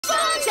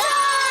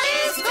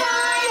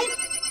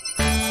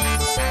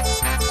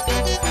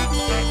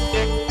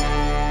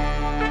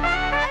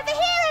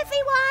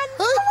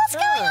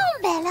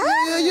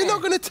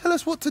to tell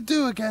us what to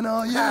do again,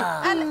 are you?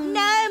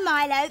 No,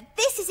 Milo.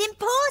 This is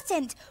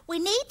important. We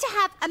need to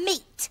have a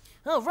meet.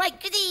 Oh, right,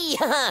 goody.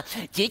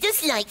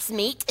 Judas likes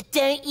meat,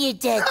 don't you,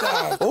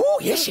 Dada? Oh,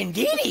 yes,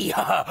 indeedy.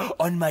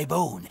 On my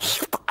bone.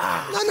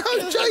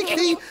 No,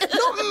 Jakey,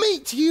 not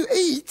meat you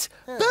eat.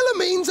 Bella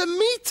means a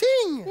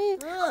meeting. What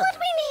do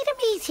we need a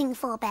meeting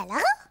for,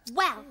 Bella?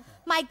 Well,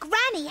 my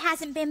granny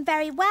hasn't been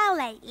very well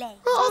lately.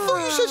 Oh, I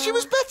thought you said she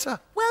was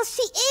better. Well,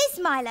 she is,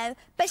 Milo,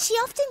 but she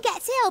often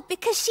gets ill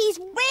because she's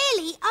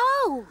really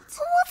old. What's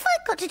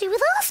that got to do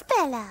with us,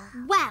 Bella?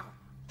 Well,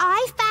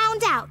 I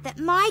found out that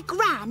my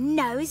gran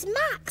knows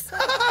Max. They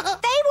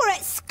were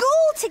at school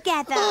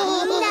together.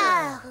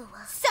 No.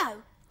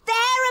 So,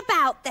 they're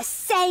about the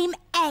same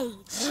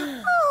age.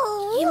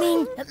 You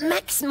mean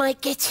Max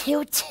might get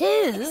ill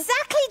too?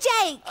 Exactly,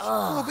 Jake.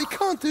 Oh, we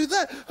can't do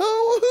that.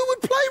 Oh, who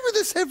would play with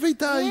us every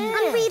day?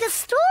 And read us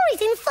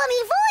stories in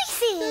funny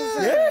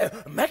voices. Yeah,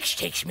 Max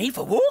takes me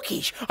for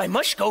walkies. I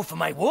must go for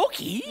my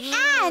walkies.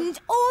 And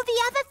all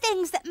the other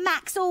things that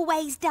Max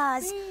always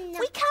does.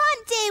 We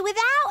can't do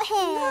without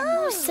him.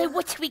 Oh, so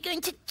what are we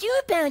going to do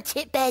about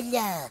it,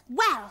 Bella?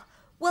 Well,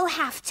 we'll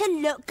have to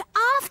look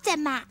after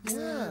Max.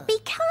 Be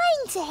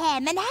kind to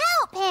him and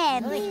help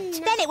him.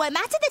 Then it won't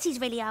matter that he's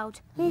really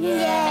old.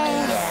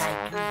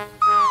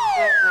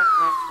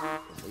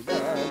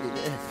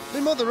 My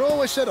mother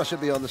always said I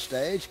should be on the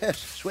stage. Yes,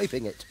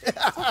 sweeping it.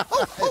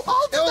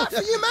 I'll do that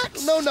for you,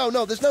 Max.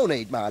 No, there's no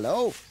need,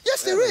 Milo.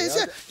 Yes, there is.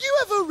 You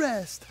have a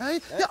rest, hey?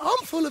 Yeah,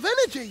 I'm full of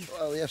energy.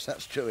 Well, yes,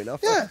 that's true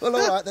enough. Yeah. Well,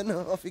 all right, then.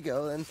 Off you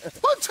go, then.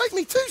 Won't take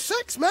me 2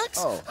 secs, Max.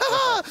 Oh.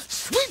 Ha-ha!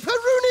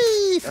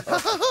 Sweeperoonie!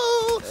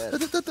 Ha-ha-ha!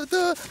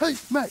 Hey,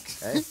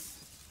 Max. Hey?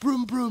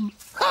 Broom, broom.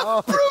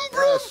 Ha! Broom,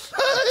 broom!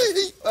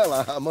 Hey!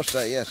 Well, I must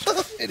say, yes.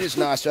 It is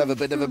nice to have a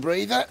bit of a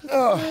breather.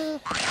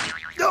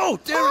 Oh,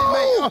 dearie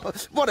me. Oh,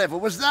 whatever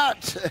was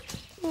that?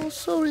 Oh,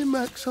 sorry,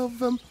 Max. I've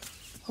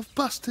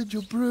busted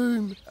your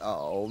broom.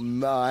 Oh,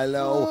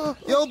 Milo.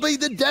 You'll be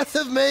the death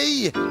of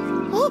me.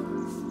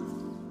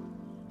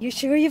 You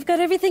sure you've got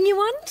everything you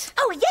want?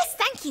 Oh, yes,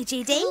 thank you,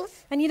 Judy.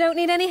 And you don't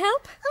need any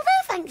help? Oh,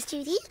 no, thanks,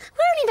 Judy.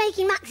 We're only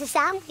making Max a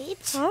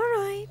sandwich. All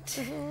right.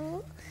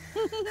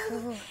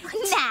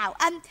 Now,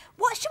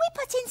 what should we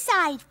put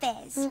inside,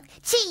 Fizz?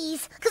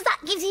 Cheese, because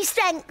that gives you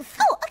strength.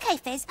 Oh, OK,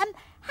 Fizz.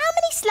 How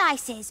many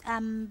slices?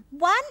 1,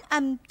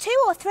 2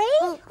 or 3?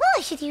 Well,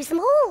 I should use them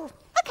all.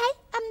 OK,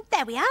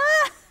 there we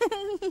are.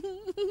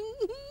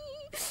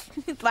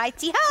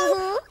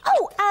 Righty-ho.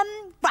 Oh,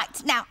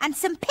 right, now, and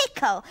some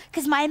pickle,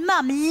 because my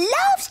mum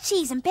loves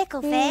cheese and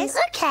pickle, Fizz.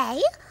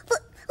 OK.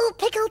 But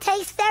pickle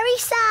tastes very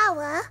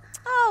sour.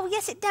 Oh,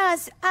 yes, it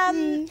does.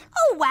 Oh,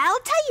 well,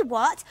 tell you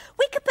what.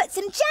 We could put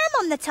some jam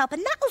on the top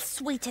and that'll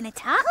sweeten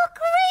it up. Oh,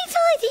 great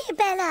idea,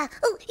 Bella.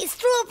 Oh, it's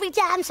strawberry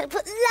jam, so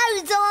put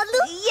loads on.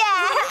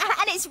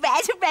 Yeah, and it's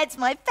red. Red's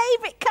my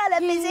favourite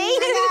colour, Fizzy.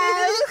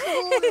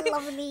 Oh,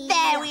 lovely.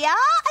 There we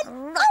are.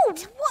 And, oh,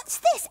 what's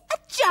this? A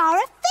jar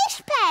of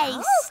fish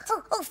paste.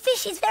 Oh,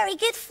 fish is very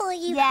good for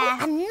you. Yeah.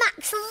 And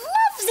Max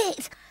loves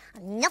it.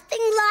 Nothing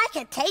like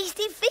a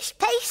tasty fish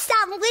paste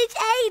sandwich,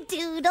 eh,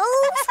 Doodles?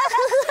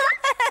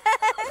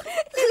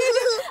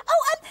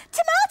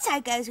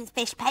 Tomato goes with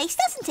fish paste,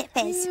 doesn't it,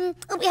 Fizz?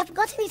 We haven't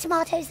got any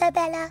tomatoes though,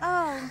 Bella. Oh.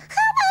 How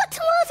about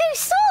tomato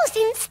sauce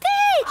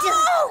instead?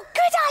 Oh,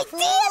 good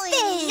idea,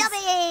 Fizz.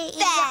 Yummy.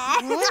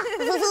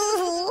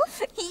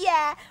 There.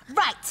 Yeah.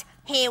 Right,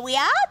 here we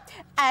are.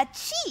 A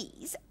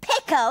cheese,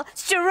 pickle,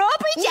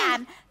 strawberry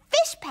jam,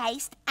 fish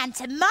paste and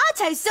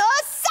tomato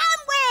sauce sandwich!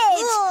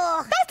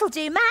 Oh. That'll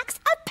do, Max.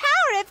 A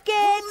power of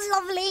good.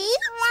 Lovely.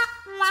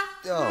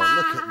 Oh,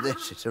 look at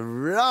this. It's a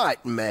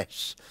right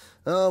mess.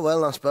 Oh,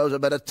 well, I suppose I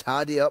better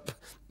tidy up.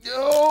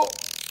 Oh,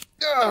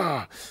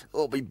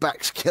 my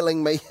back's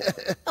killing me.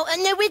 Oh,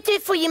 no, we'll do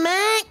it for you,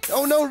 Max.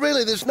 Oh, no,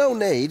 really, there's no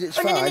need. It's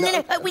fine.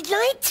 No. We'd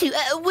like to,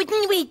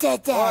 wouldn't we,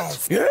 Dada?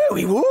 Yeah,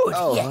 we would.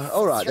 Oh, Yes,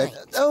 all right, that's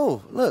then.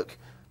 Oh, look.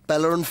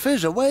 Bella and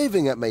Fizz are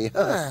waving at me.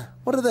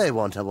 What do they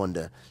want, I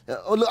wonder?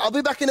 Oh, look, I'll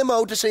be back in a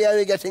mo to see how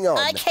you're getting on.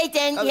 OK,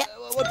 then, yeah.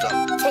 What's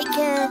up? Take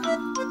care.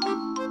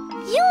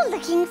 You're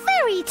looking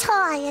very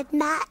tired,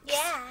 Max.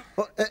 Yeah.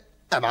 What,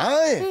 am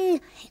I?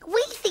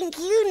 We think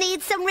you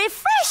need some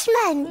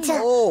refreshment.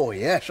 Oh,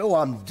 yes. Oh,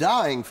 I'm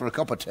dying for a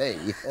cup of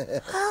tea.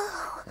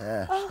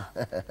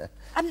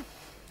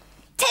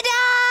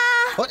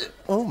 Ta-da! What?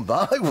 Oh,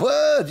 my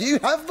word. You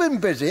have been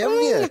busy,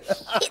 haven't you?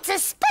 It's a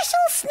special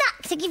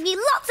snack to give you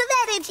lots of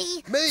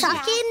energy. Me?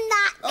 Tuck in,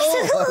 Max.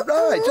 Oh,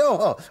 right.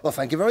 Oh, well,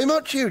 thank you very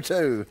much, you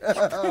two.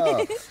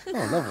 Oh,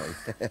 lovely.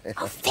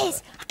 Oh,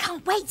 Fizz, I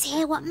can't wait to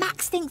hear what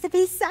Max thinks of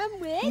his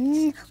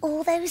sandwich.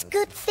 All those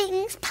good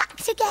things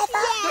packed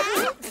together.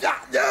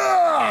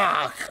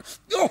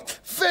 Oh,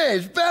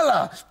 Fizz,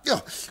 Bella.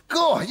 Oh,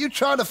 God, are you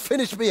trying to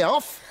finish me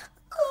off?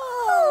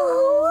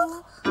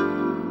 Oh.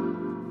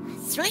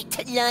 That's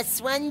right,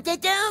 last one,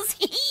 Daddles.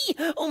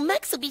 Oh,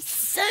 Max will be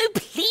so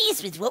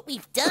pleased with what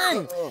we've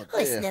done.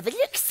 It's never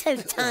looked so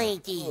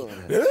tidy.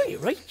 Yeah, you're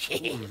right.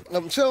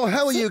 So,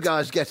 how are you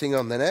guys getting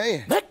on then,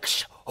 eh?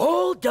 Max,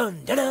 All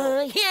done.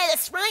 Ta-da! Yeah,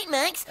 that's right,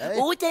 Max. Hey?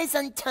 All those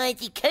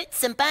untidy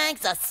coats and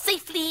bags are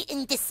safely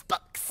in this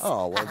box.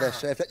 Oh, well, they're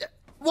safe.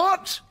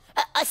 What?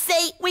 I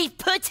say we've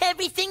put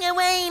everything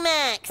away,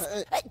 Max.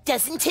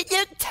 Doesn't it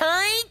look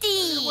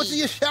tidy? What are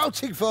you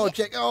shouting for,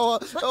 Jack? Oh,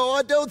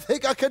 I don't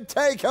think I can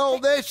take all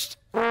this.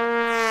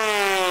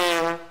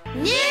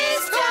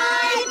 News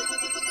time!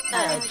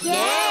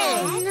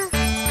 Again?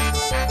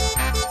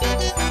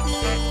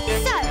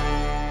 So,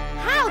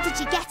 how did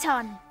you get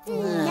on?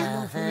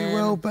 Very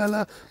well,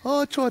 Bella.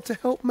 I tried to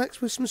help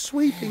Max with some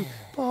sweeping,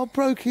 but I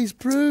broke his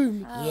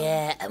broom.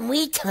 Yeah, and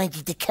we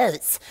tidied the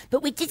coats,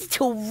 but we did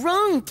it all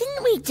wrong,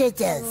 didn't we,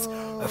 Diddles?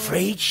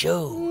 Afraid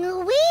so. No,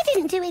 we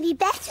didn't do any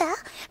better.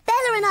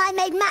 Bella and I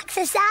made Max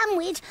a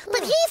sandwich,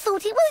 but he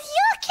thought it was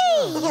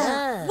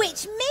yucky.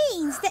 Which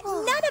means that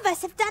none of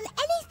us have done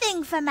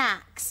anything for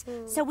Max.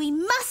 So we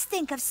must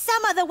think of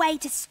some other way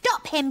to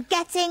stop him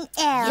getting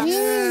ill.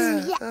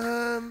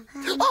 Oh,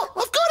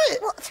 I've got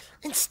it! What?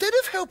 Instead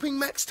of helping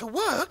Max to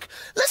work,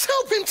 let's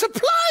help him to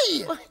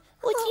play!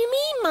 What do you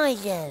mean,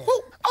 Milo?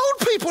 Well, old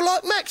people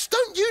like Max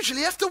don't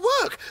usually have to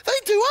work. They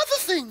do other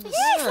things.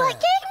 Yes, like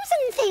games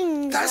and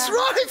things. That's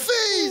right,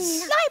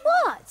 Fizz! Like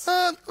what?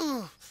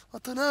 I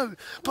don't know,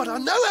 but I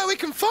know how we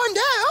can find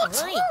out.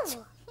 Right.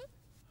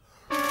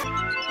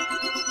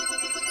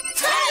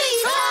 Telly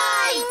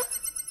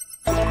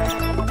time!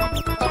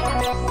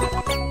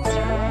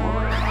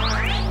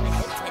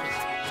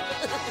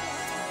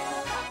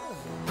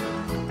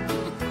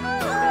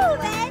 Oh,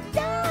 they're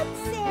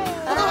dancing!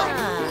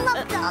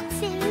 Love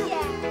dancing.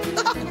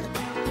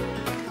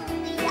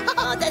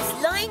 Oh, that's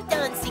line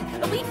dancing.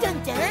 We've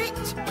done that.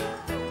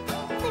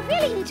 They're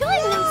really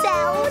enjoying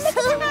themselves.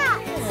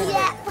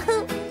 Yeah.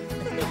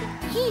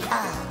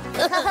 Hee-haw.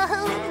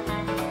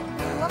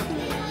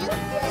 Lovely.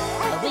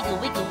 Wiggle,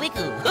 wiggle,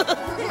 wiggle.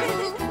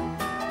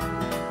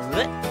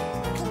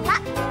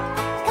 Clap,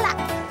 clap.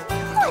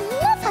 Oh, I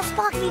love her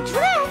sparkly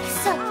dress.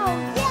 Oh,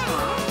 yeah.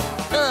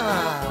 Oh,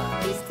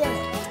 who's that?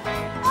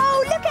 Oh,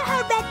 look at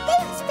her red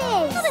boots,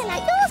 Fizz! Oh, they're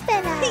like yours,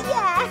 Bella.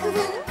 Yeah.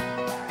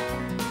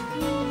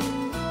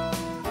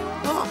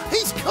 Oh,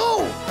 he's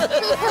cool!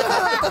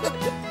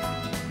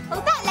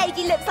 Oh, that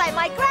lady looks like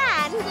my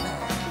gran.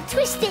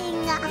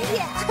 Twisting.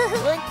 Yeah.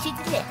 One to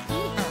the left.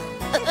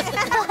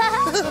 Hee-haw.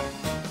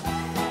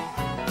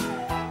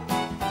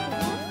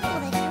 Oh,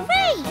 they're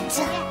great.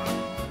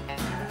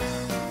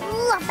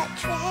 Love that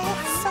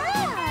dress.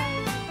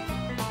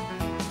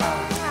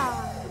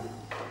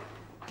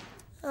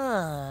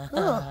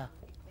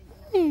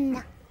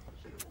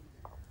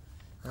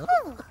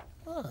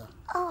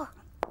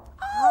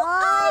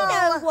 I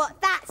know what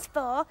that's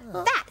for.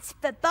 That's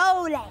for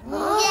bowling.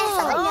 Yes,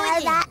 I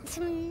know that.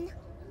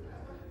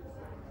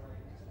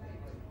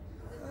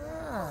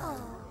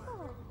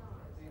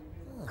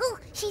 Oh,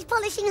 she's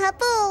polishing her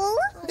ball.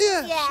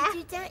 Yeah.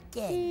 Do that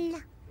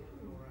then.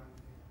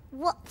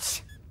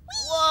 Watch.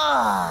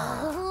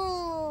 Whoa.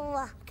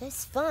 Ooh.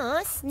 Goes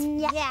fast.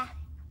 Yeah.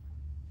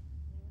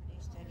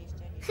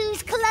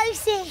 Who's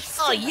closest?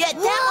 Oh, yeah,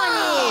 that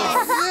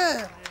Yeah.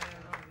 one is.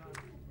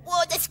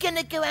 Whoa, that's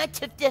gonna go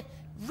out of the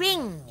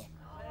ring.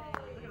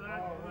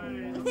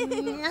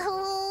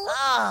 No.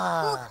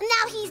 Ah.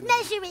 Now he's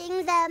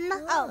measuring them.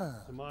 Oh,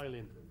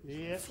 Smiling.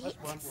 Yeah, that's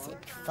one.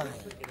 Fine.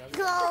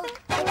 oh,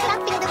 they're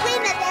clapping the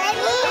winner then.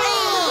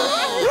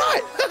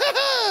 Right!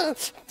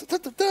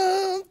 Da-da-da.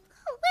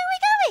 Where are we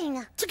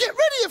going? To get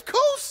ready, of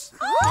course!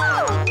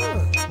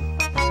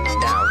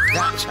 Now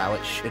that's how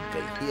it should be,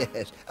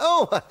 yes.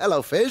 Oh,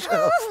 hello, Fizz.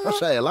 Oh, I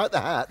say, I like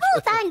the hat. Oh,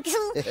 thanks.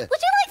 Would you like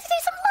to do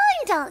some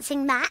line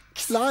dancing,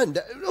 Max? Line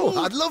oh,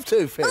 I'd love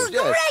to, Fizz, Oh,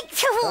 yes.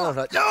 great. All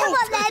right. Come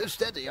on, then.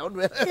 Steady on.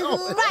 Right,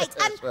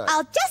 That's right.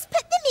 I'll just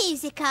put the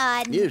music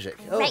on. Music.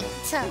 Oh, Great.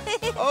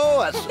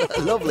 oh that's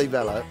lovely,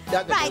 Bella.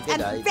 Right,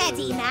 I'm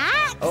ready,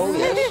 Max. Oh,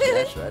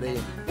 yes, ready.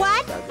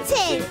 1,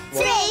 2,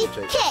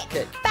 3, kick.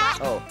 Kick. Back,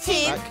 Oh, 2,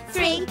 back.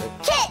 3,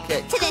 kick.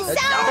 Kick. To the Oh,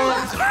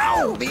 side.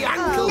 ow, the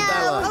ankle, no.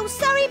 Bella. Oh,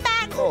 sorry,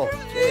 back. Oh,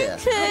 dear.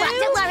 Right,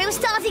 don't worry, we'll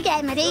start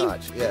again. Ready?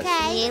 Right, yes.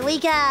 Okay, here we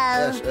go.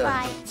 Yes,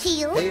 Right.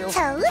 Heel, Heel,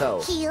 toe,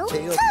 toe. heel,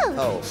 Heel, toe.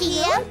 toe.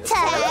 Heel,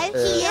 toe,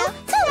 heel,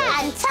 toe.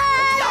 And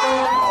turn.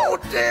 Oh,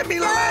 dear me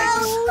legs.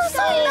 Oh,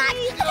 sorry, Max. I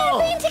didn't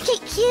mean to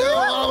kick you.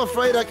 Oh, I'm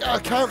afraid I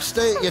can't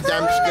stay at your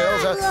damn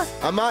skills.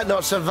 I might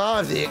not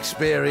survive the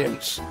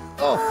experience.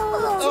 Oh,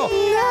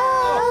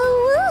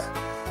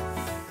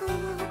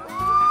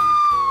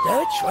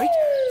 That's right.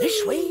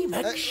 This way,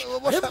 Max.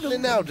 what's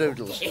happening now,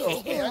 Doodles?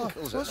 Oh, my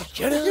ankles are...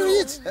 Here he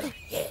is.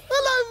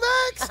 Hello,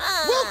 Max.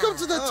 Welcome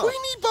to the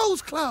Tweenie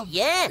Bowls Club.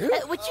 Yeah.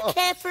 Would you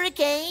care for a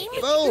game?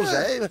 Bowls,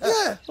 eh?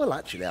 Yeah. Well,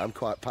 actually, I'm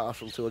quite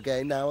partial to a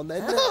game now and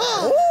then.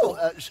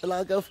 Oh, shall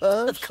I go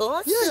first? Of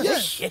course. Yeah.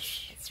 Yes.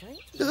 That's right.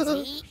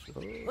 Easy.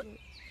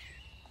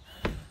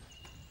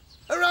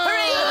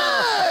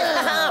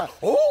 Hooray!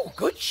 Oh,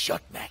 good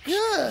shot, Max.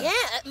 Yeah,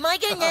 my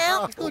go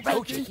now. Good, Right,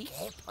 Jokey. take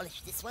care,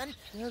 polish this one.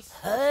 Yes.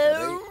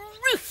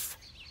 Roof.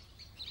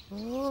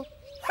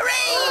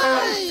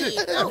 Hooray!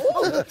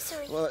 Oh,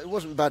 sorry. Well, it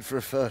wasn't bad for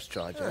a first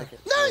try, Jake.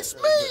 No, it's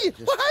me!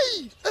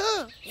 Wait!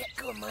 Yeah,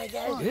 go on,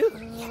 Milo.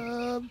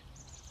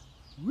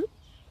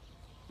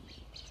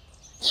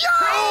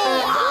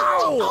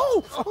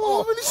 Oh,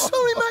 I'm really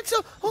sorry, Max.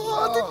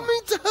 I didn't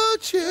mean to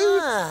hurt you.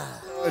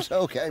 Oh, it's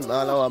okay,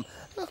 Milo. I'm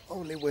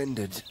only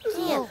winded.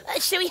 Yeah.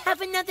 Shall we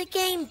have another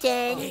game,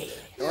 Dan?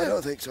 No, I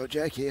don't think so,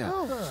 Jake. Here.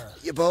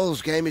 Your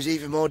bowls game is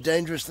even more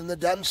dangerous than the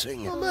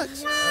dancing. Oh,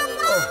 Max.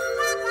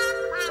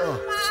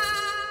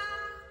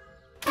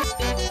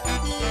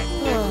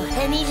 Oh,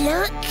 any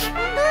luck?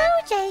 No,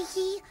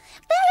 Jakey.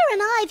 Bella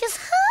and I just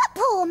hurt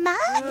poor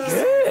Max.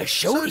 Yeah,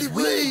 So did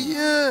we,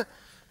 yeah.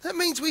 That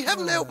means we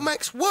haven't helped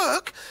Max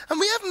work, and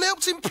we haven't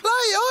helped him play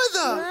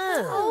either.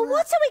 Oh,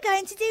 what are we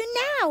going to do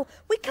now?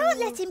 We can't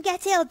let him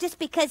get ill just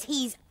because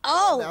he's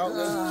old.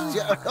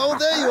 Oh,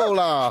 there you all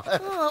are.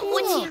 Oh,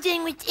 what are you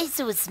doing with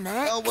Izzles,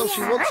 Max? Oh, well, she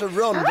wants to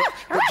run,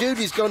 but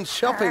Judy's gone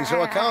shopping, so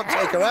I can't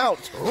take her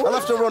out. I'll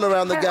have to run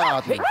around the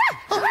garden.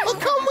 Oh,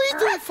 can't we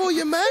do it for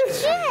you,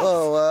 Max?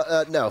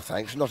 Oh, no,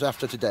 thanks. Not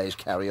after today's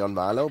carry-on,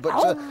 Milo.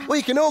 But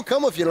we can all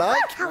come if you like.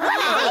 Yeah,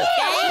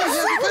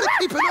 we better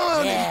keep an eye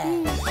on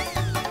him.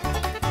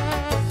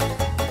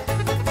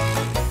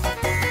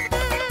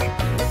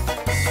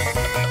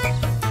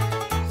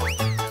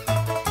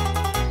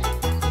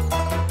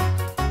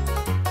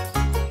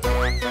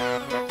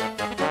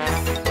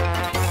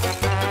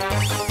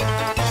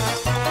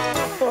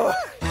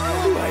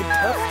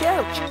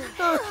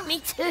 Me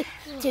too.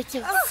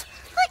 I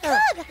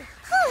can't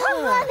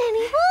run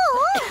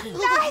anymore.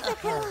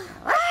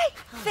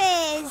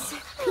 Fizz.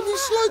 Can you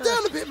slow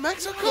down a bit,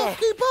 Max? I can't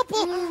keep up.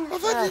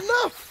 I've had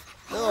enough.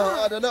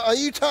 Oh, I don't know. Are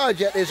you tired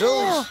yet,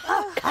 Izzles?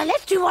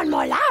 Let's do one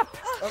more lap.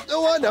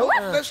 Oh, I know.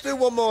 Let's do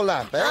one more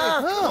lap, eh?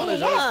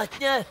 Oh,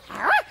 no.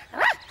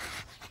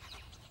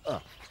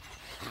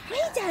 We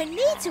don't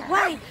need to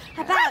worry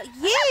about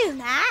you,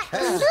 Max.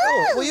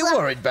 Oh, were you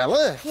worried,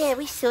 Bella? Yeah,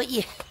 we thought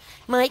you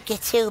might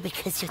get ill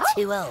because you're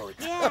too old.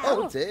 Yeah.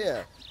 Oh,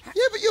 dear.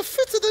 Yeah, but you're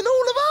fitter than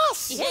all of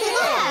us.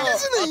 Yeah.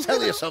 Isn't he? I'll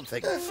tell you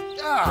something.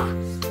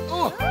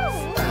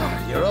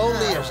 You're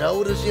only as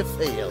old as you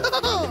feel.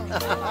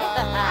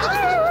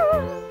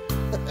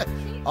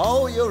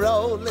 Oh, you're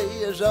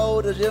only as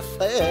old as you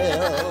feel.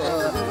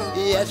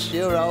 Yes,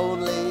 you're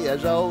only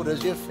as old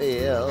as you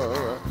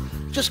feel.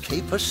 Just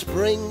keep a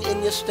spring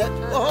in your step.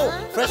 Oh,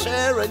 fresh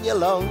air in your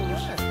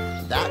lungs.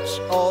 That's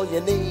all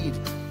you need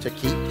to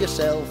keep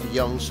yourself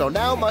young. So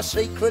now my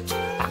secret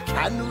I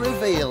can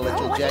reveal,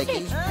 little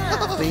Jakey.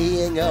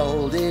 Being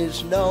old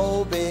is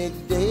no big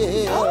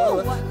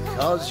deal.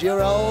 'Cause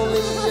you're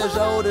only as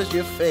old as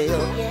you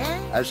feel.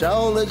 As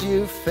old as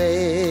you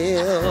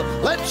feel.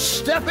 Let's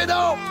step it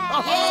up!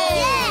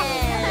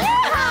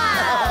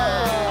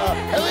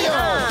 Here we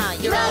go!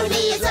 You're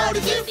only as old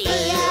as you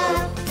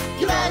feel.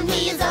 You're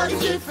only as old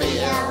as you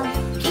feel.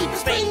 Keep a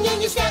spring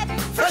in your step,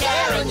 fresh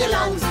air in your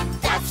lungs.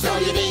 That's all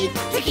you need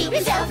to keep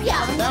yourself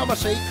young. Now my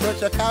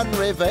secret I can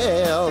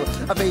reveal.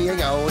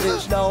 Being old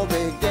is no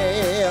big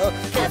deal.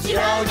 'Cause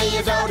you're only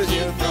as old as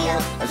you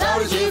feel. As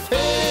old as you feel.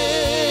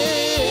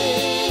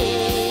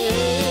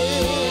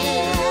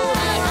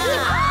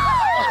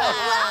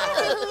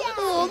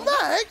 Oh,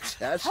 Max.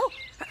 Yes.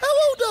 How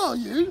old are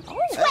you?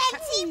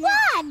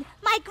 21.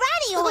 My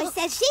granny always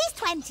says she's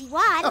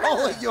 21.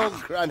 Oh, a young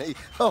granny.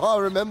 Oh, I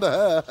remember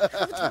her.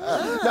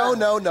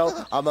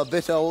 No. I'm a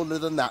bit older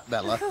than that,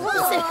 Bella. So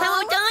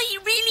how old are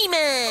you really,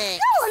 Max?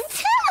 Go on,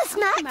 tell us,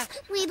 Max.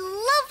 We'd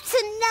love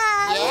to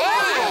know.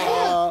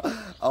 Yeah.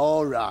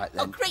 All right,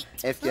 then. Oh, great.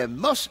 If you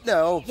must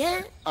know,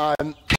 Yeah. I'm